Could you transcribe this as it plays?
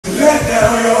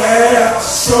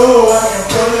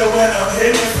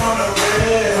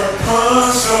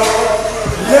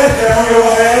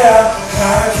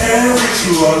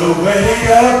the way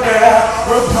up there,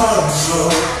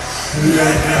 Rapunzle. Let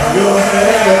down your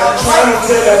hair, trying to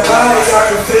feel that body, I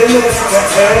can feel it in the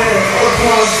air.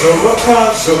 Rapunzle,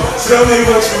 Rapunzle, tell me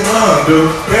what you wanna do.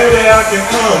 Baby, I can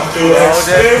come through,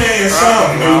 experience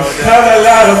something new. Have a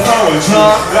lot of fun with you,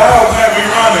 loud have me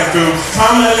running through.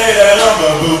 Time to lay that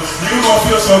lumber, boo. You gon'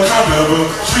 feel so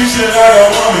comfortable. Treat you like a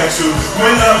woman too.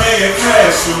 When I'm in your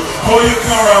castle, boy, you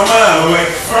come around my way.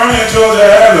 Burning Georgia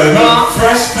Avenue,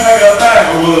 fresh pack of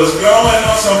backwoods, blowing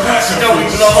on some passion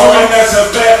fruit. Smoking that's a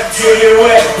bet. Get it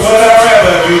wet, what I'd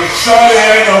rather do. Shorty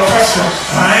ain't no pressure,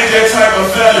 I ain't that type of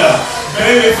fella.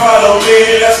 Baby, follow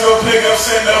me, let's go pick up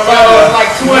Cinderella.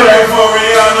 Looking for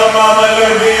Rihanna, mama,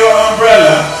 let me be your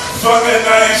umbrella. Fuck that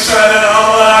night shining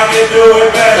armor, I can do it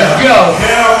better. Let's go.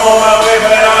 Yeah, I'm on my way, but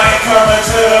I ain't coming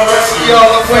to the rescue. Yo,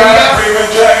 look where you at. Free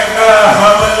with Dragon,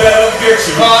 I'ma let them get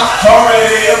you.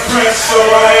 Already a prince, so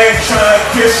I ain't trying to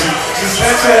kiss you. Just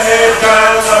let your head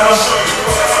down, I'ma show you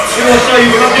what I'm doing. We're gonna show you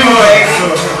what to do,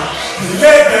 baby.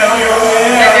 Let down your hair.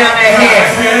 Let down that hair.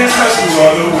 I can't touch you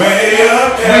all the way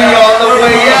up there. We all the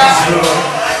way up.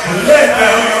 Let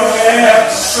down your hair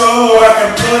so I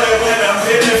can put it when I'm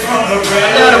hitting from the red.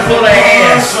 I love to pull that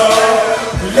hair. So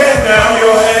let down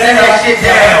your hair. Let that shit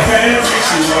down. I can't reach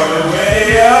you all the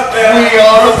way up there. We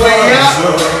all the way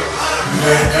up.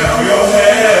 Let down your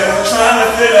hair. Trying to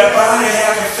feel that body,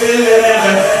 I can feel it in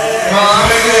the air.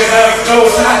 Make it up, go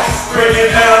hot. Break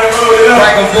it down and roll it up.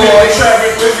 BrikerBoyz.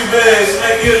 Traffic with your bags,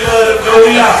 make it love to go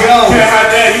up. Can't hide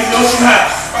that, you know she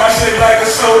hot. My shit like a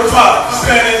soda pop.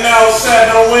 Standing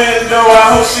outside the window,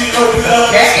 I hope she open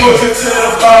up. Push it to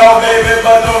the ball, baby,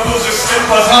 but don't lose your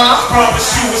slippers. Promise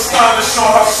you astonish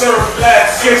on her syrup black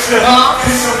kitchen.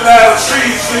 Hit some loud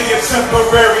trees in your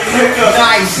temporary hiccup.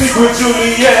 Stick with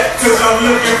Juliet, cause I'm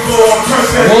looking for a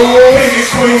person. King and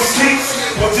queen seats.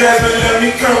 Well, Jasmine, let me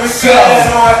come inside. I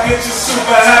know I get you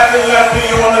super happy, like me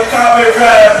on a carpet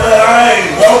ride, but I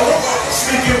ain't welcome.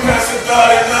 Sneaking past the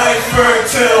garden, I ain't fairy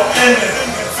tale ending.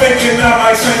 Thinking I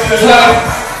might change your life.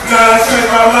 Now I change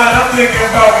my mind, I'm thinking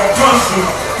about Rapunzle.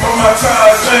 From my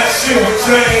Tarzan shit with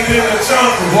Jane in the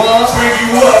jungle. Bring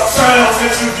you uptown,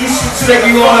 introduce you to Take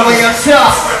you all the way up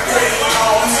top.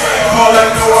 All I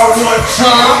know I want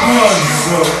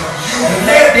Rapunzle.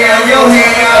 Let down your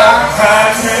hair.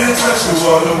 I can't touch you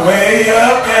all the way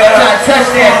up there. I'm trying to touch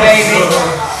that, baby.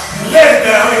 Let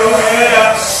down your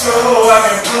hair so I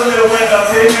can pull it when I'm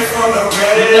hitting from the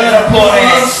red. Let her pull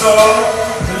that. So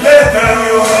let down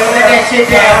your hair. Let that shit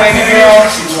down, baby girl.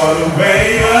 All the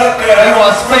way up there. We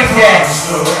want to spank that.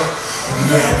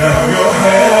 Let down your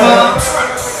hair.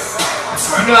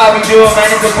 You know how we do it, man.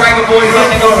 It's the BrikerBoyz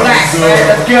running go black, man.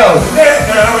 Let's go. Let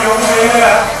down your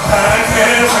hair. I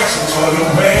can't touch you all the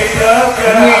way up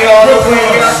there. We all the way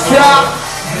up top.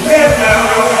 Let down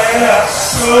your hair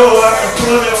so I can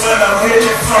pull it when I'm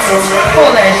hitting from the red.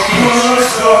 Pull that shit.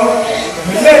 So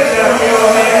let down your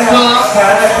hair.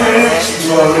 I can't touch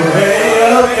you all the way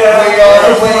up there. We all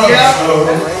the way up.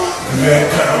 Let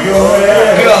down your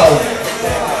hair. Go.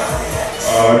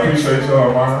 I appreciate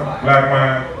y'all, man.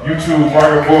 BlackMan, YouTube,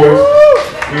 BrikerBoyz.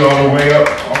 We all the way up.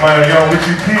 I'm my young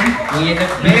Richie P. We in the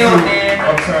building.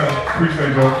 Uptown.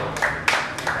 Appreciate y'all.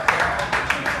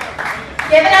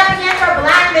 Give it up again for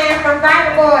BlackMan from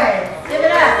BrikerBoyz. Give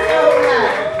it up.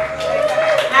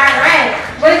 All right.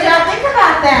 What did y'all think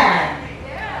about that?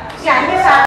 Yeah, here's how